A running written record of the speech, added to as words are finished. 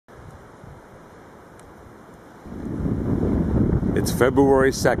It's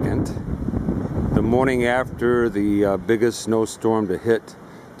February 2nd, the morning after the biggest snowstorm to hit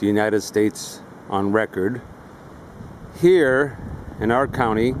the United States on record. Here in our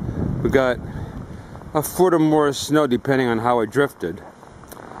county, we got a foot or more snow depending on how it drifted.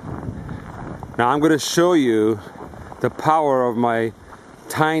 Now I'm going to show you the power of my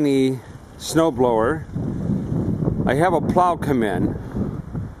tiny snowblower. I have a plow come in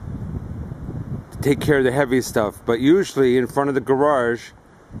to take care of the heavy stuff, but usually in front of the garage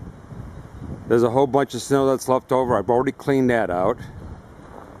there's a whole bunch of snow that's left over. I've already cleaned that out.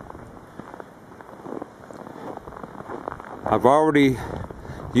 I've already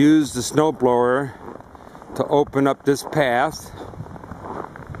used the snowblower to open up this path,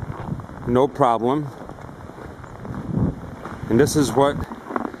 no problem. And this is what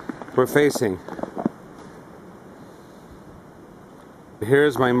we're facing.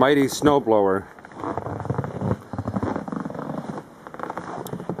 Here's my mighty snowblower.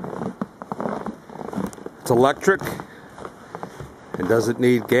 It's electric. It doesn't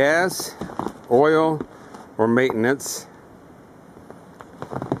need gas, oil, or maintenance.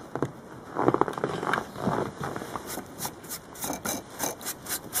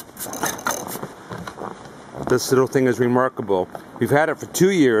 This little thing is remarkable. We've had it for 2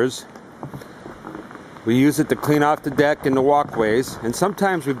 years. We use it to clean off the deck and the walkways, and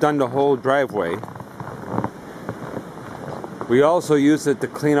sometimes we've done the whole driveway. We also use it to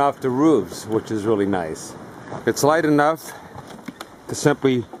clean off the roofs, which is really nice. It's light enough to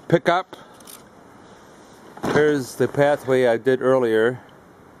simply pick up. Here's the pathway I did earlier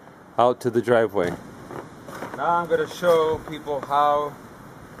out to the driveway. Now I'm going to show people how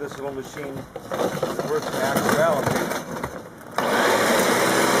this little machine works in actuality.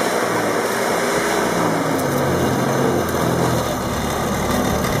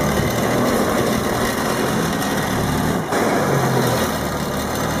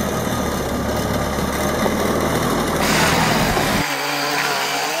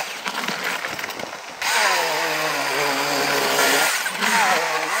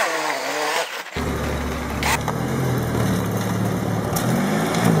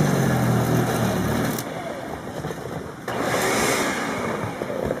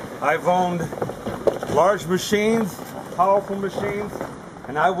 I've owned large machines, powerful machines,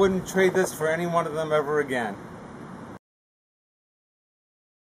 and I wouldn't trade this for any one of them ever again.